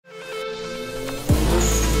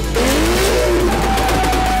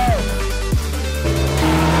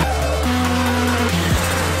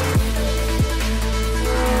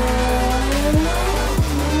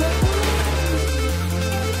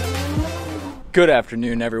Good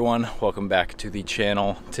afternoon, everyone. Welcome back to the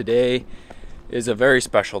channel. Today is a very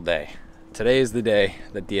special day. Today is the day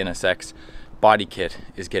that the NSX body kit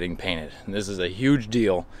is getting painted. And this is a huge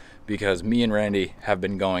deal because me and Randy have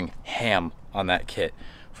been going ham on that kit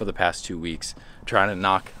for the past 2 weeks, trying to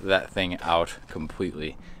knock that thing out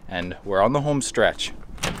completely. And we're on the home stretch.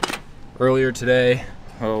 Earlier today,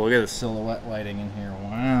 oh, look at the silhouette lighting in here.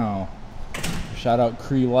 Wow. Shout out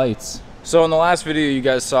Cree lights. So in the last video you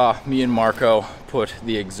guys saw me and Marco put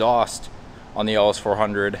the exhaust on the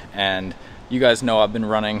LS400, and you guys know I've been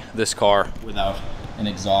running this car without an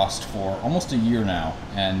exhaust for almost a year now,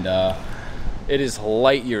 and it is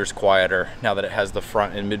light years quieter now that it has the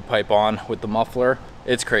front and mid pipe on with the muffler.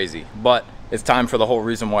 It's crazy, but it's time for the whole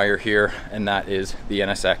reason why you're here, and that is the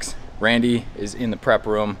NSX. Randy is in the prep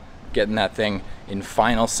room getting that thing in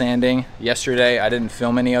final sanding. Yesterday I didn't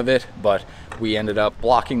film any of it, but we ended up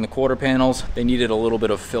blocking the quarter panels. They needed a little bit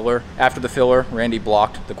of filler. After the filler, Randy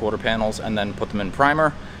blocked the quarter panels and then put them in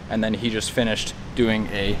primer, and then he just finished doing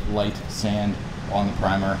a light sand on the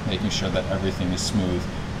primer, making sure that everything is smooth.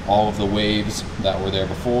 All of the waves that were there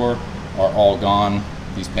before are all gone.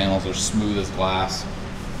 These panels are smooth as glass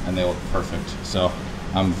and they look perfect. So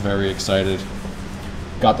I'm very excited.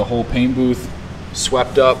 Got the whole paint booth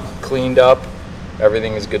swept up, cleaned up.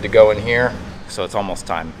 Everything is good to go in here. So it's almost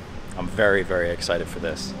time. I'm very, very excited for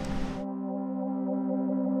this.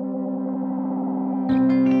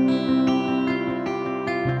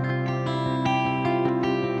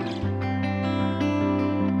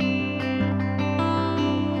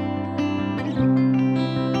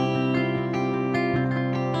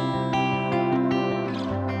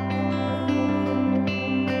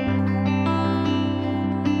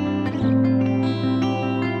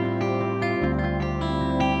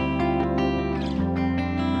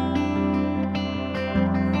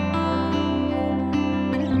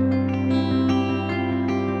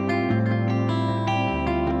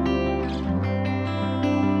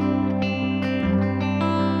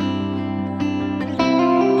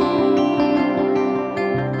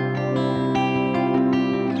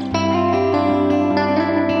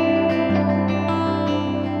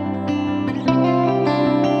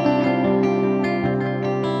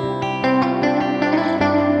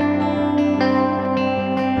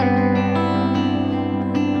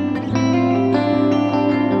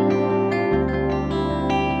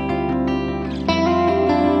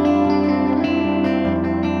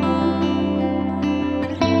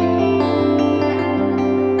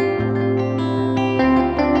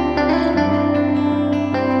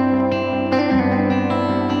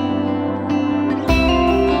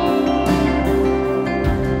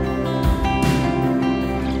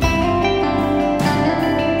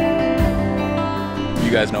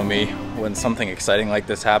 You guys know me, when something exciting like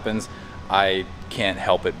this happens, I can't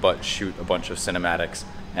help it but shoot a bunch of cinematics,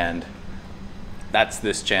 and that's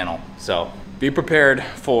this channel. So be prepared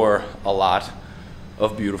for a lot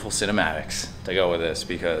of beautiful cinematics to go with this,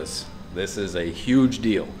 because this is a huge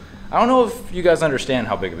deal. I don't know if you guys understand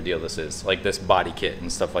how big of a deal this is, like this body kit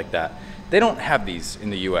and stuff like that. They don't have these in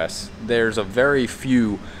the US. There's a very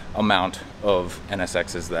few amount of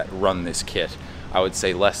NSXs that run this kit. I would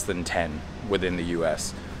say less than 10 within the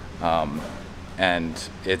US. And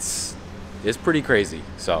it's pretty crazy.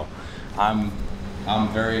 So I'm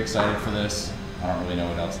very excited for this. I don't really know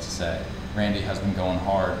what else to say. Randy has been going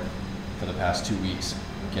hard for the past 2 weeks,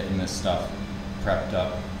 getting this stuff prepped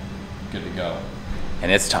up, good to go.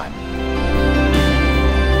 And it's time.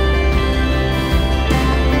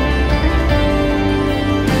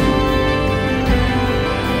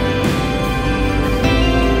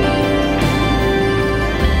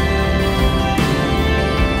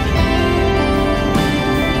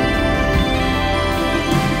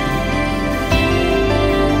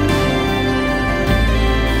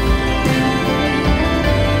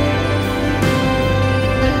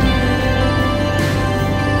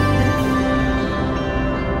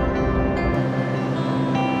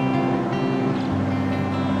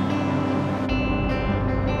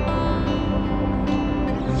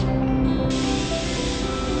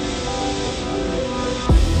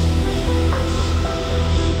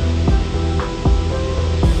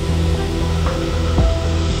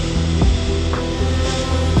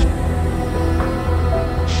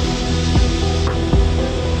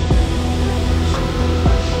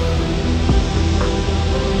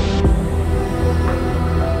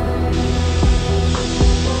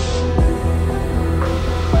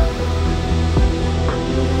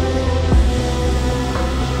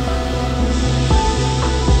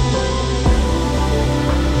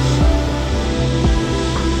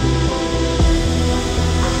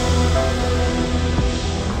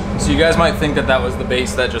 So you guys might think that that was the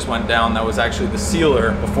base that just went down. That was actually the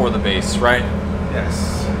sealer before the base, right?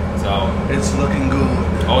 Yes. So it's looking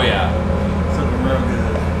good. Oh yeah. It's looking real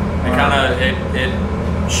good. It kind of it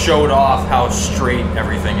showed off how straight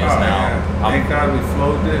everything is now. Yeah. Thank God we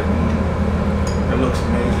flowed it. And it looks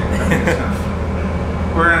amazing.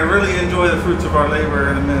 We're gonna really enjoy the fruits of our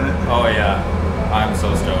labor in a minute. Oh yeah, I'm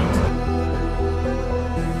so stoked.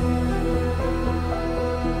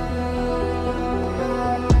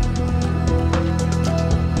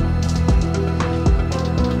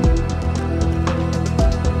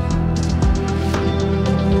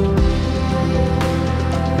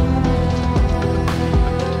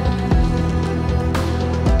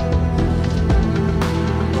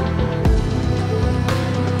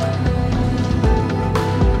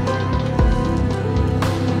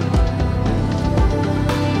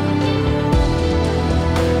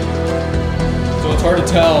 Hard to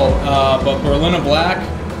tell, but Berlina Black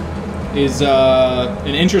is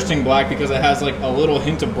an interesting black because it has like a little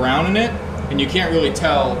hint of brown in it, and you can't really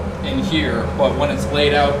tell in here, but when it's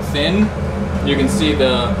laid out thin, you can see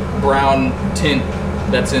the brown tint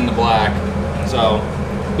that's in the black. So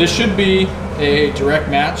this should be a direct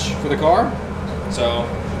match for the car. So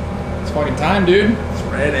it's fucking time, dude. It's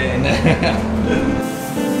ready.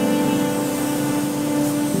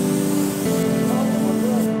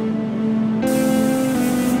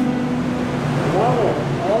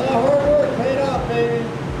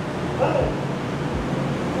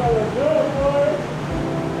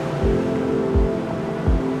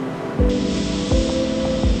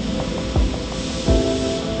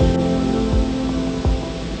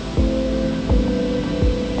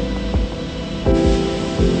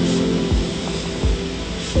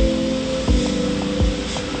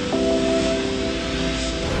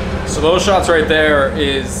 So those shots right there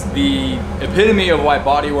is the epitome of why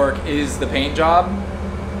bodywork is the paint job.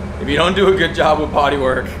 If you don't do a good job with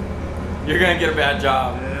bodywork, you're gonna get a bad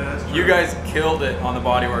job. Yeah, that's true. You guys killed it on the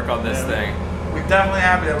bodywork on this thing. We're definitely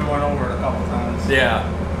happy that we went over it a couple times. Yeah,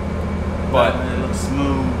 but it looks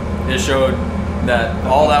smooth. It showed that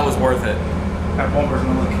all that was worth it. That bumper's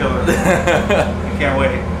gonna look killer. I can't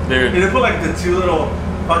wait. Dude. They put like the two little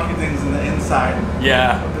funky things in the inside.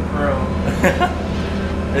 Yeah. Of the grill.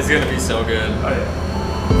 It's gonna be so good. Oh yeah.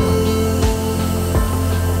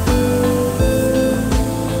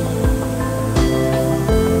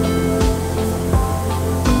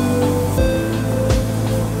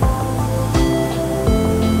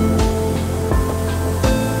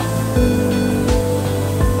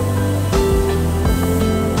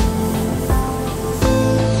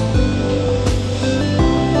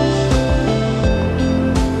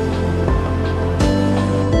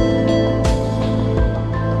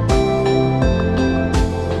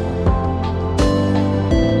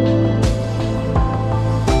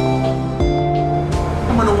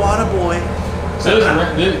 So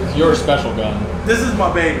this is your special gun. This is my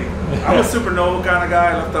baby. I'm a Supernova kind of guy.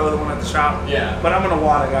 I left the other one at the shop. Yeah. But I'm an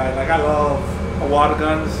Awada guy. Like, I love Awada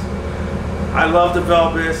guns. I love the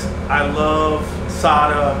Velbis. I love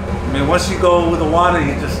Sada. I mean, once you go with Awada,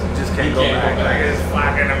 you just can't go back. Like, it's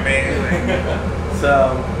fucking amazing.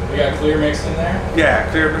 So. We got clear mixed in there? Yeah,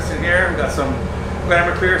 clear mixed in here. We got some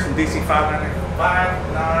Glamour Clear, some DC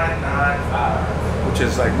 5995, which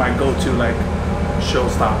is like my go-to, like,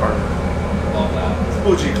 showstopper. Love that.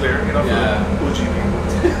 Fuji clear, you know, yeah. Fuji.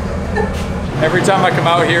 Every time I come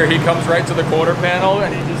out here, he comes right to the quarter panel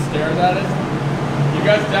and he just stares at it. You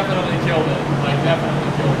guys definitely killed it. Like,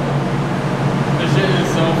 definitely killed it. This shit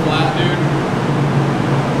is so flat, dude.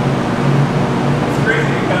 It's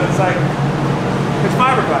crazy because it's like, it's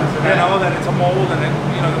fiberglass. And I know that it's a mold and it,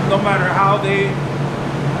 you know, no matter how they,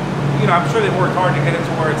 you know, I'm sure they worked hard to get it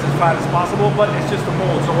to where it's as flat as possible, but it's just a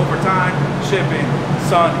mold. So over time, shipping,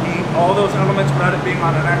 sun, heat, all those elements without it being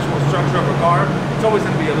on an actual structure of a car, it's always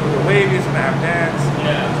going to be a little bit wavy, it's going to have dents,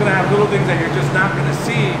 it's going to have little things that you're just not going to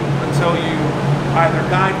see until you either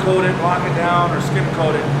guide coat it, lock it down, or skim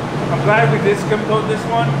coat it. I'm glad we did skim coat this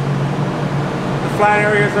one. The flat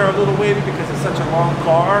areas are a little wavy because it's such a long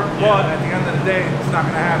car, but at the end of the day, it's not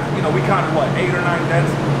going to have, you know, we counted what, 8 or 9 dents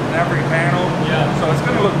in every panel. Yeah. So it's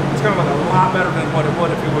going to look a lot better than what it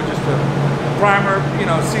would if it were just a primer, you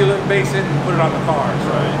know, seal it, base it, and put it on the cars.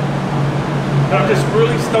 Right. But I'm just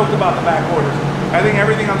really stoked about the back quarters. I think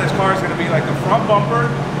everything on this car is going to be like the front bumper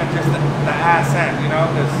and just the ass end, you know,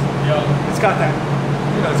 because it's got that,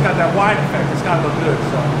 you know, it's got that wide effect. It's got to look good.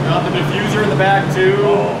 So. Got the diffuser in the back too.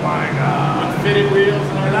 Oh my God. With fitted wheels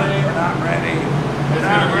and everything. We're not ready. It's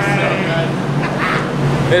not ready. So good.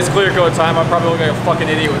 It's clear coat time. I'm probably looking like a fucking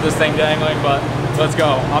idiot with this thing dangling, but let's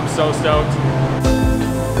go. I'm so stoked.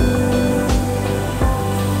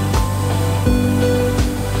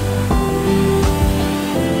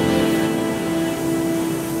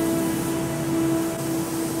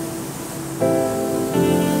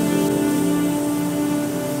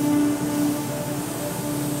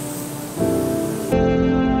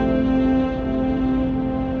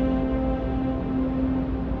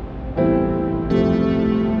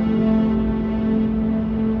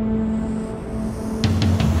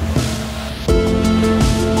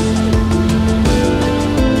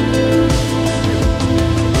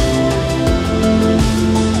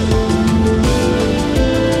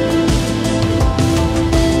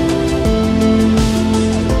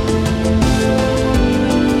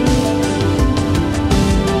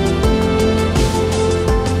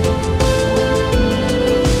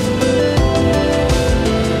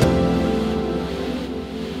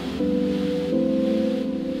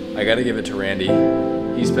 gotta give it to Randy.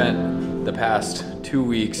 He spent the past 2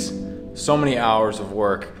 weeks, so many hours of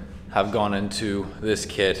work have gone into this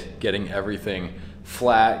kit, getting everything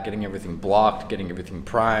flat, getting everything blocked, getting everything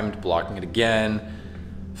primed, blocking it again,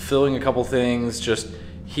 filling a couple things. Just,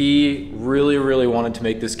 he really wanted to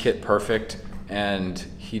make this kit perfect, and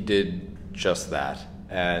he did just that.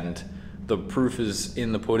 And the proof is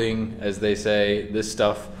in the pudding, as they say. This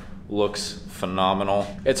stuff looks phenomenal.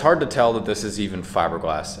 It's hard to tell that this is even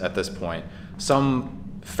fiberglass at this point.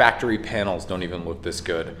 Some factory panels don't even look this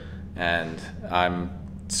good, and I'm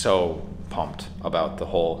so pumped about the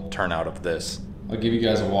whole turnout of this. I'll give you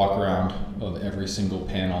guys a walk around of every single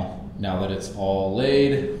panel now that it's all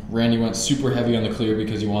laid. Randy went super heavy on the clear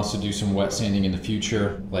because he wants to do some wet sanding in the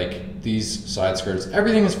future. Like these side skirts,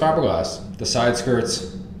 everything is fiberglass. The side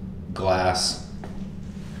skirts, glass.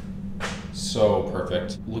 So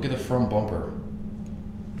perfect. Look at the front bumper.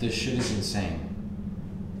 This shit is insane.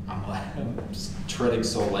 I'm just treading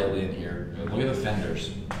so lightly in here. Look at the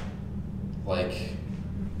fenders. Like,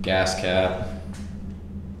 gas cap.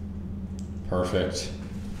 Perfect.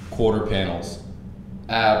 Quarter panels.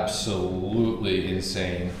 Absolutely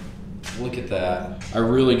insane. Look at that. I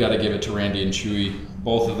really gotta give it to Randy and Chewy.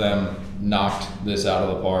 Both of them knocked this out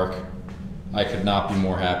of the park. I could not be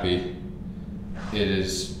more happy. It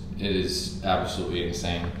is absolutely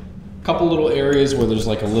insane. Couple little areas where there's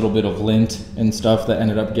like a little bit of lint and stuff that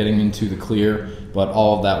ended up getting into the clear, but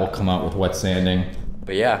all of that will come out with wet sanding.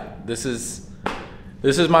 But yeah, this is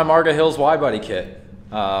my Marga Hills wide body kit,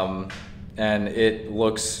 and it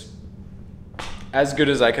looks as good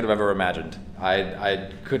as I could have ever imagined.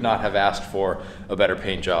 I could not have asked for a better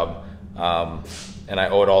paint job, and I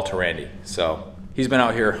owe it all to Randy. So he's been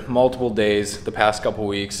out here multiple days the past couple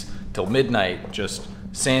weeks till midnight, just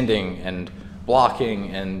sanding and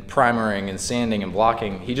blocking and primering and sanding and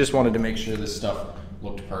blocking. He just wanted to make sure this stuff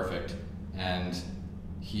looked perfect, and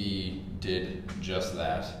he did just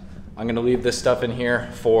that. I'm gonna leave this stuff in here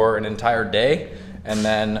for an entire day, and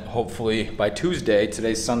then hopefully by Tuesday,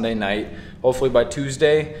 today's Sunday night, hopefully by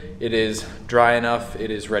Tuesday it is dry enough,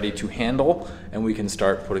 it is ready to handle, and we can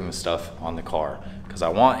start putting the stuff on the car. Because I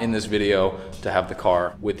want in this video to have the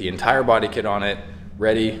car with the entire body kit on it,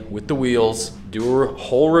 ready with the wheels, do a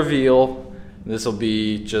whole reveal. This will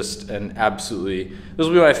be just an absolutely, this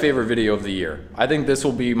will be my favorite video of the year. I think this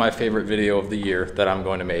will be my favorite video of the year that I'm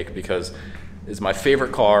going to make, because it's my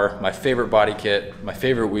favorite car, my favorite body kit, my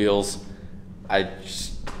favorite wheels. I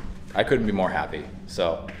couldn't be more happy.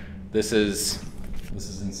 So this is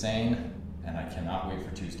insane, and I cannot wait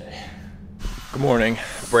for Tuesday. Good morning,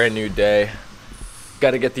 brand new day.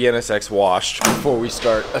 Got to get the NSX washed before we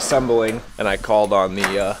start assembling, and I called on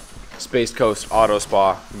the Space Coast Auto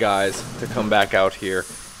Spa guys to come back out here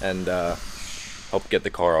and help get the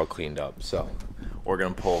car all cleaned up. So we're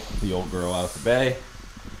gonna pull the old girl out of the bay,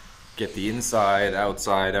 get the inside,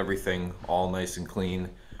 outside, everything all nice and clean,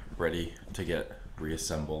 ready to get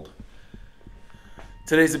reassembled.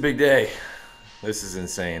 Today's a big day. This is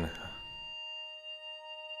insane.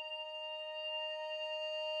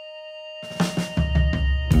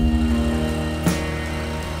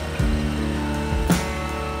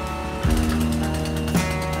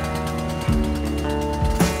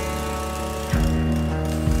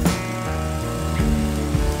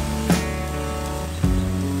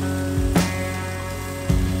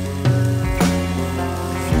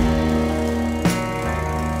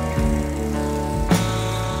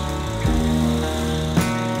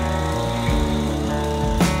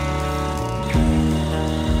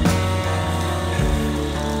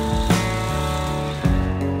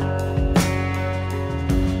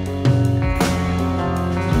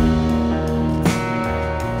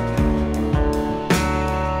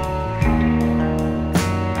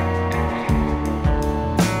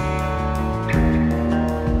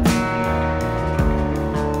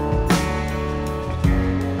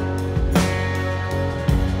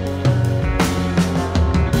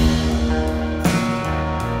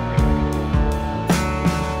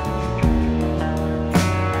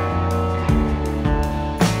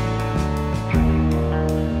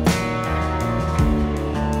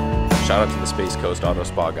 Shout out to the Space Coast Auto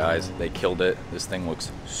Spa guys. They killed it. This thing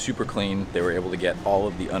looks super clean. They were able to get all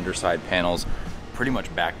of the underside panels pretty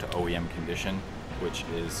much back to OEM condition, which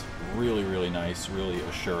is really nice, really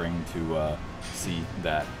assuring to see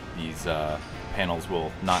that these panels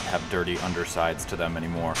will not have dirty undersides to them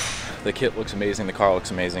anymore. The kit looks amazing, the car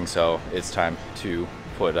looks amazing, so it's time to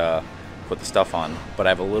put the stuff on. But I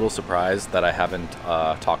have a little surprise that I haven't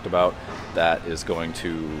talked about that is going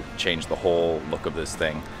to change the whole look of this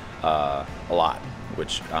thing a lot,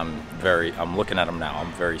 which I'm looking at them now.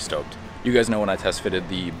 I'm very stoked. You guys know when I test fitted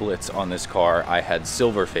the Blitz on this car, I had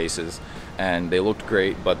silver faces and they looked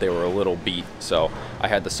great, but they were a little beat. So I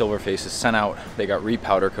had the silver faces sent out, they got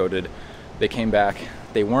re-powder coated, they came back.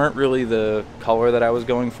 They weren't really the color that I was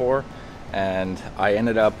going for, and I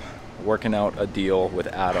ended up working out a deal with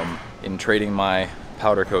Adam in trading my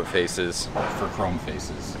powder coat faces for chrome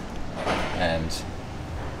faces. And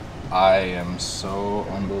I am so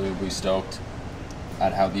unbelievably stoked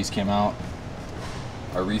at how these came out.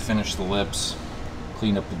 I refinished the lips,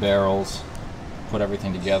 cleaned up the barrels, put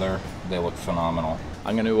everything together. They look phenomenal.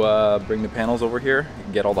 I'm gonna bring the panels over here,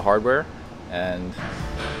 get all the hardware, and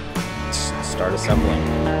start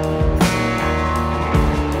assembling.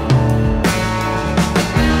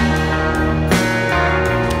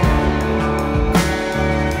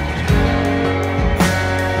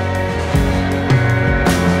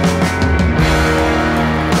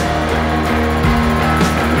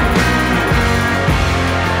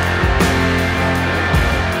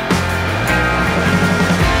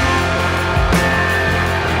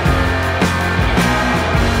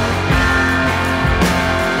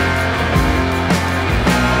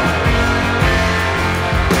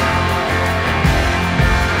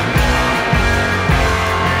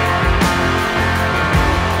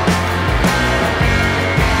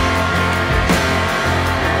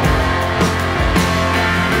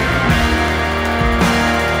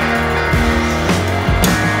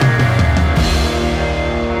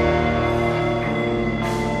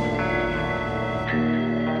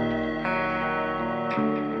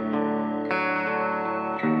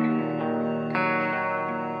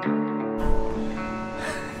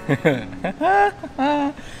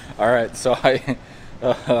 All right, so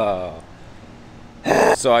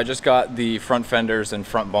I just got the front fenders and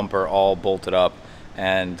front bumper all bolted up,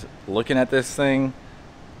 and looking at this thing,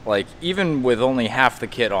 like, even with only half the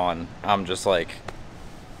kit on, I'm just like,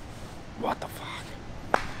 what the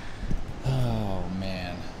fuck? Oh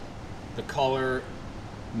man, the color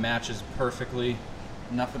matches perfectly,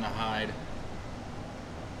 nothing to hide.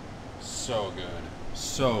 So good,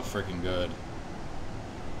 so freaking good.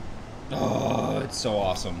 Oh, it's so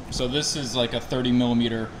awesome. So this is like a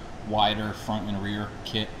 30mm wider front and rear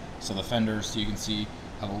kit. So the fenders, you can see,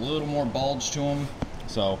 have a little more bulge to them.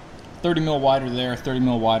 So 30mm wider there,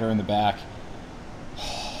 30mm wider in the back.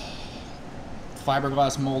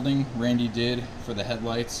 Fiberglass molding Randy did for the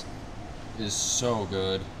headlights is so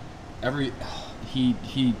good.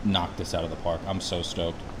 He knocked this out of the park. I'm so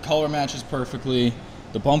stoked. Color matches perfectly.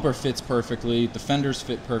 The bumper fits perfectly. The fenders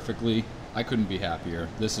fit perfectly. I couldn't be happier.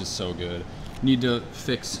 This is so good. Need to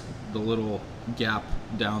fix the little gap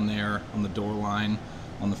down there on the door line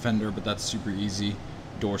on the fender, but that's super easy.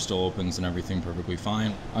 Door still opens and everything perfectly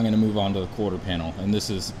fine. I'm gonna move on to the quarter panel, and this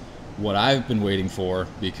is what I've been waiting for,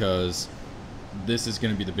 because this is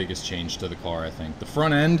gonna be the biggest change to the car, I think. The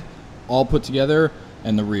front end, all put together,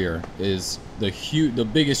 and the rear is the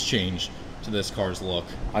biggest change to this car's look.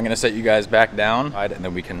 I'm gonna set you guys back down, and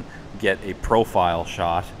then we can get a profile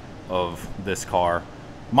shot of this car,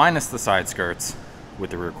 minus the side skirts,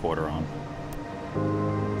 with the rear quarter on.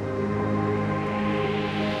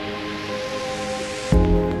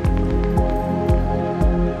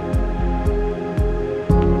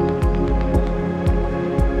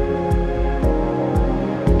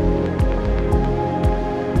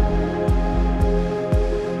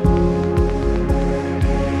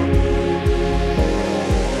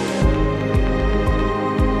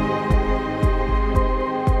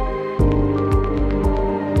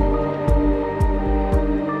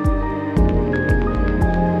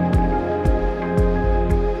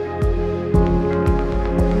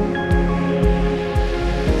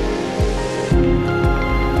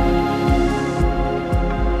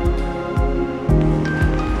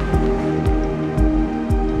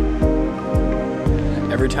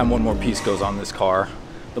 Every time one more piece goes on this car,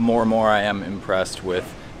 the more and more I am impressed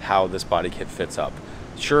with how this body kit fits up.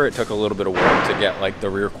 Sure, it took a little bit of work to get like the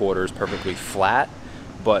rear quarters perfectly flat,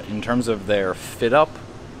 but in terms of their fit up,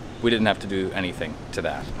 we didn't have to do anything to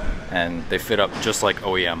that. And they fit up just like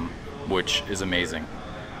OEM, which is amazing.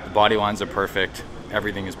 The body lines are perfect,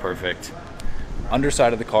 everything is perfect.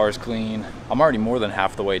 Underside of the car is clean. I'm already more than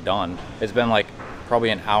half the way done. It's been like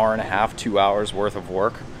probably an hour and a half, 2 hours worth of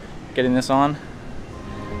work getting this on,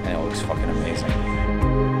 and it looks fucking amazing.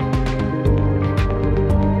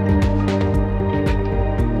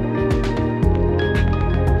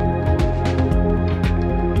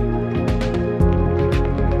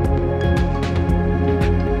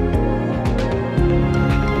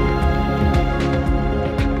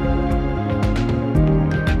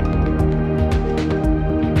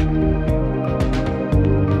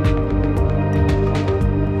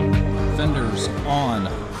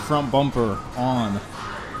 front bumper on,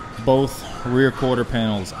 both rear quarter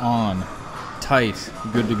panels on, tight,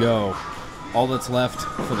 good to go. All that's left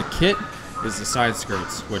for the kit is the side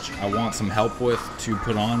skirts, which I want some help with to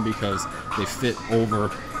put on because they fit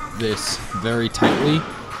over this very tightly,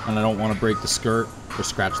 and I don't want to break the skirt or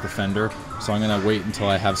scratch the fender. So I'm gonna wait until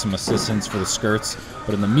I have some assistance for the skirts.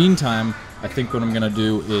 But in the meantime, I think what I'm gonna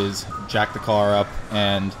do is jack the car up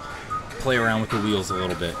and play around with the wheels a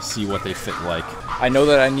little bit, see what they fit like. I know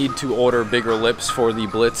that I need to order bigger lips for the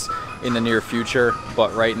Blitz in the near future,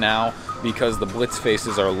 but right now, because the Blitz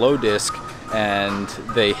faces are low disc and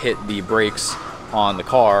they hit the brakes on the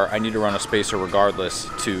car, I need to run a spacer regardless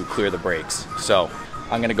to clear the brakes. So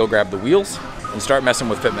I'm gonna go grab the wheels and start messing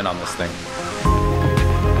with fitment on this thing.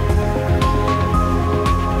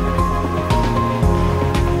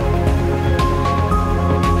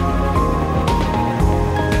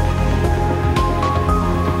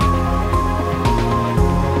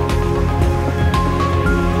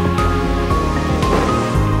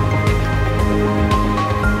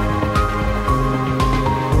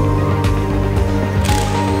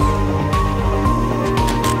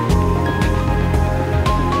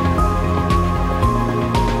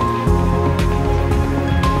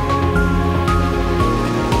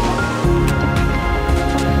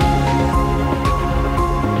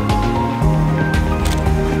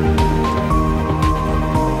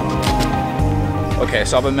 Okay,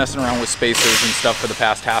 so I've been messing around with spacers and stuff for the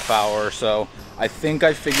past half hour or so. I think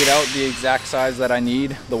I figured out the exact size that I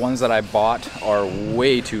need. The ones that I bought are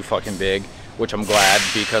way too fucking big, which I'm glad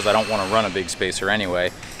because I don't want to run a big spacer anyway.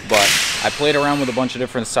 But I played around with a bunch of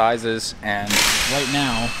different sizes, and right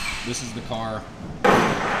now, this is the car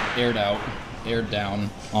aired down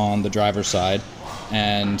on the driver's side,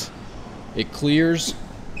 and it clears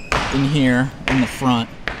in here in the front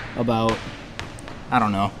about, I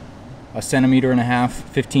don't know, 1.5 centimeters,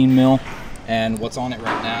 15 mil, and what's on it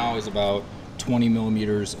right now is about 20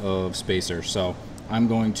 millimeters of spacer. So I'm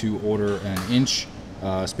going to order an inch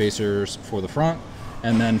spacers for the front,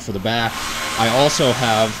 and then for the back I also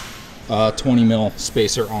have 20 mil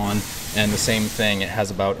spacer on, and the same thing, it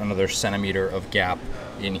has about another centimeter of gap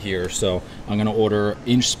in here. So I'm gonna order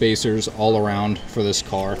inch spacers all around for this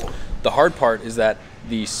car. The hard part is that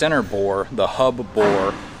the center bore, the hub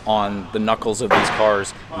bore on the knuckles of these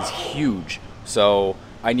cars is huge. So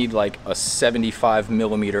I need like a 75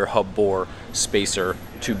 millimeter hub bore spacer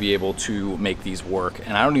to be able to make these work.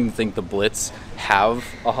 And I don't even think the Blitz have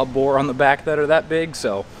a hub bore on the back that are that big.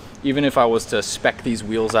 So even if I was to spec these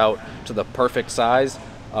wheels out to the perfect size,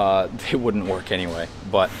 they wouldn't work anyway.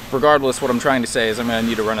 But regardless, what I'm trying to say is I'm gonna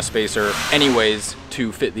need to run a spacer anyways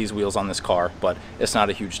to fit these wheels on this car, but it's not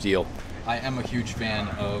a huge deal. I am a huge fan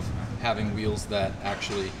of having wheels that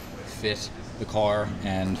actually fit the car,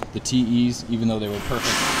 and the TEs, even though they were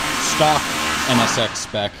perfect stock NSX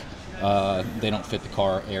spec, they don't fit the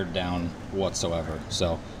car aired down whatsoever.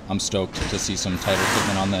 So I'm stoked to see some tighter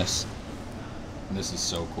fitment on this. This is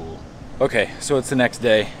so cool. Okay, so it's the next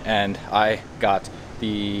day and I got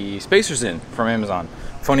the spacers in from Amazon.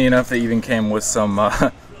 Funny enough, they even came with some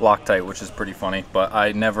Loctite, which is pretty funny, but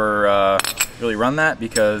I never really run that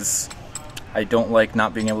because I don't like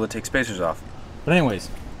not being able to take spacers off. But anyways,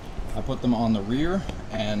 I put them on the rear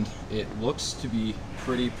and it looks to be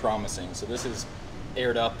pretty promising. So this is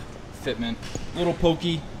aired up fitment, a little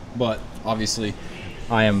pokey, but obviously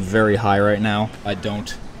I am very high right now. I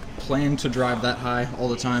don't plan to drive that high all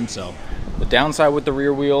the time. So the downside with the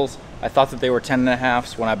rear wheels, I thought that they were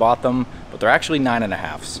 10.5s when I bought them, but they're actually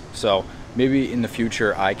 9.5s. So maybe in the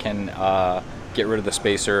future I can get rid of the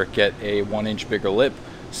spacer, get a 1 inch bigger lip,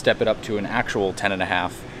 step it up to an actual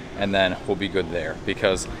 10.5, and then we'll be good there,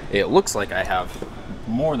 because it looks like I have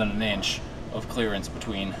more than an inch of clearance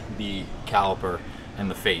between the caliper and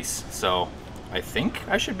the face. So I think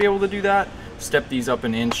I should be able to do that, step these up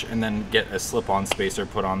an inch, and then get a slip-on spacer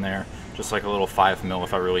put on there, just like a little 5 mil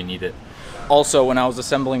if I really need it. Also, when I was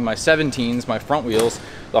assembling my 17s, my front wheels,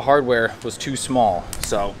 the hardware was too small.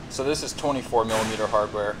 So this is 24 millimeter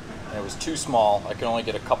hardware, and it was too small. I could only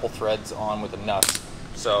get a couple threads on with a nut.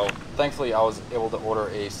 So thankfully I was able to order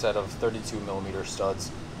a set of 32 millimeter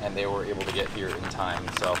studs, and they were able to get here in time.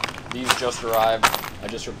 So these just arrived. I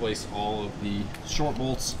just replaced all of the short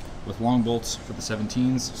bolts with long bolts for the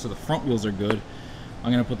 17s. So the front wheels are good.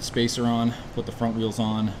 I'm gonna put the spacer on, put the front wheels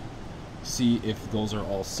on, see if those are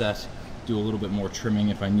all set, do a little bit more trimming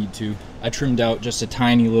if I need to. I trimmed out just a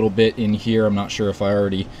tiny little bit in here. I'm not sure if I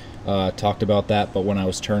already talked about that, but when I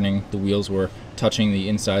was turning, the wheels were touching the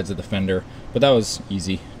insides of the fender, but that was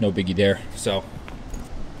easy, no biggie there. So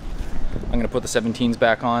I'm gonna put the 17s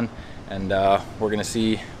back on, and we're gonna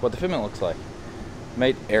see what the fitment looks like.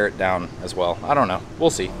 Might air it down as well. I don't know. We'll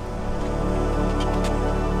see.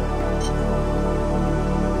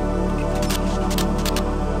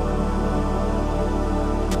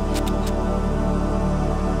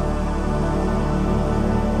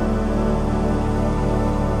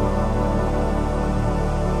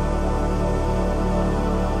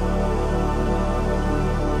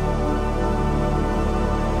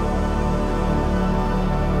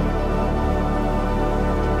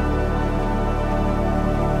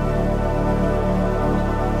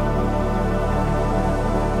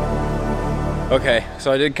 Okay,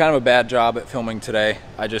 so I did kind of a bad job at filming today.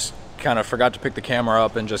 I just kind of forgot to pick the camera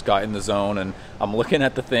up and just got in the zone, and I'm looking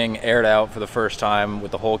at the thing aired out for the first time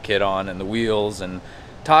with the whole kit on and the wheels and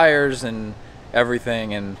tires and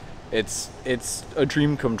everything, and it's a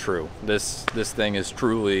dream come true. This thing is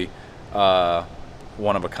truly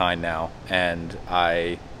one of a kind now, and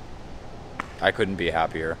I couldn't be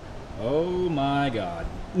happier. Oh my God.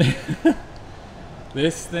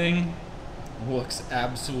 This thing looks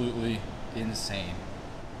absolutely insane.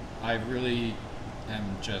 I really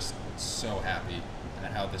am just so happy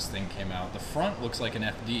at how this thing came out. The front looks like an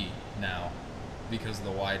FD now because of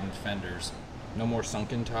the widened fenders. No more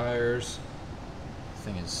sunken tires. The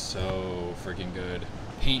thing is so freaking good.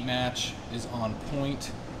 Paint match is on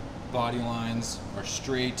point. Body lines are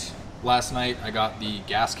straight. Last night I got the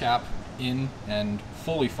gas cap in and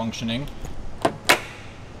fully functioning.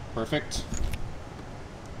 Perfect.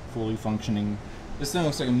 Fully functioning. This thing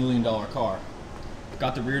looks like $1 million car.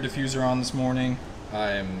 Got the rear diffuser on this morning.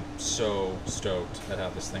 I am so stoked at how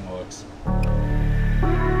this thing looks.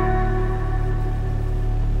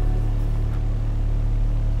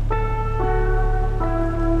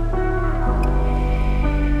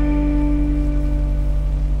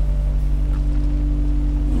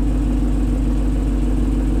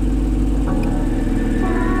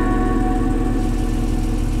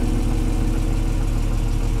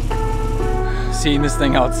 Seeing this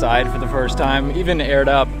thing outside for the first time, even aired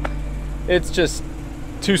up, it's just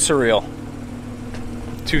too surreal.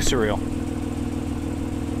 Too surreal.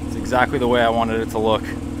 It's exactly the way I wanted it to look,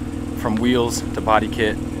 from wheels to body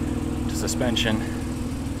kit to suspension.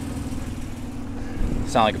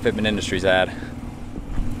 Sound like a Fitment Industries ad.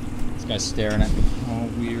 This guy's staring at me all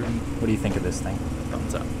weird. What do you think of this thing?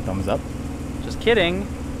 Thumbs up. Thumbs up? Just kidding.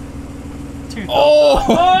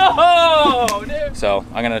 Oh! Dude. So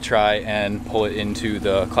I'm gonna try and pull it into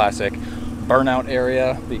the classic burnout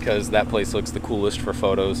area because that place looks the coolest for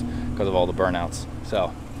photos because of all the burnouts.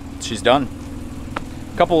 So she's done.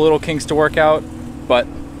 A couple little kinks to work out, but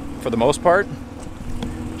for the most part,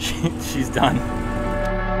 she's done.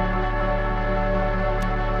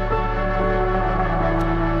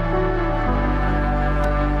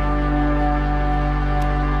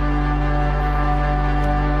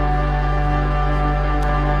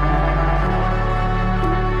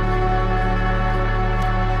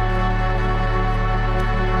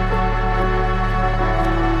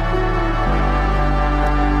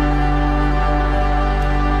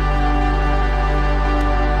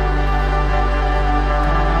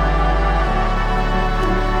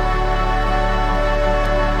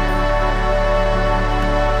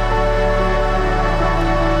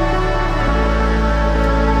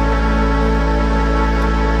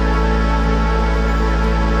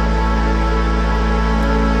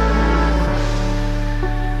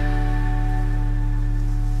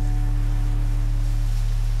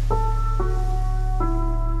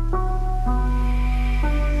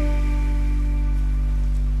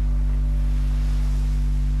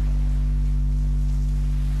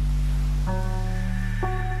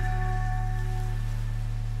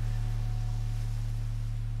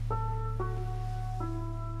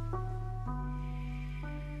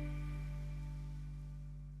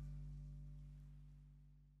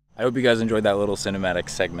 I hope you guys enjoyed that little cinematic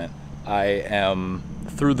segment. I am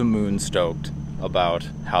through the moon stoked about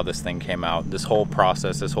how this thing came out. This whole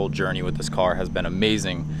process, this whole journey with this car has been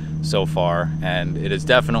amazing so far, and it has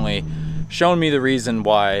definitely shown me the reason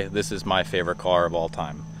why this is my favorite car of all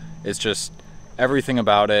time. It's just everything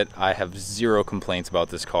about it. I have zero complaints about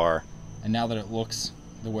this car. And now that it looks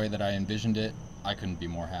the way that I envisioned it, I couldn't be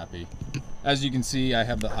more happy. As you can see, I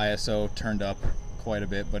have the ISO turned up quite a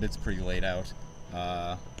bit, but it's pretty laid out.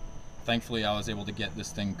 Thankfully, I was able to get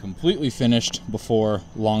this thing completely finished before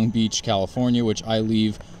Long Beach, California, which I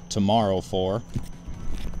leave tomorrow for,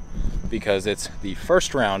 because it's the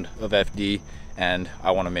first round of FD, and I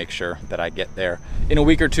want to make sure that I get there. In a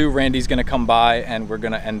week or two, Randy's going to come by, and we're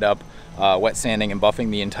going to end up wet sanding and buffing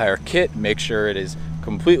the entire kit, make sure it is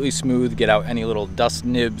completely smooth, get out any little dust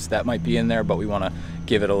nibs that might be in there, but we want to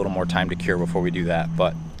give it a little more time to cure before we do that.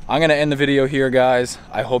 But I'm gonna end the video here, guys.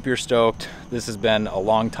 I hope you're stoked. This has been a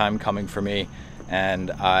long time coming for me,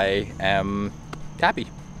 and I am happy.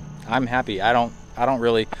 I'm happy. I don't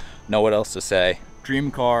really know what else to say.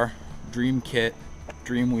 Dream car, dream kit,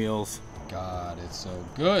 dream wheels. God, it's so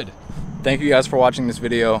good. Thank you guys for watching this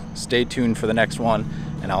video. Stay tuned for the next one,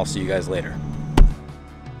 and I'll see you guys later.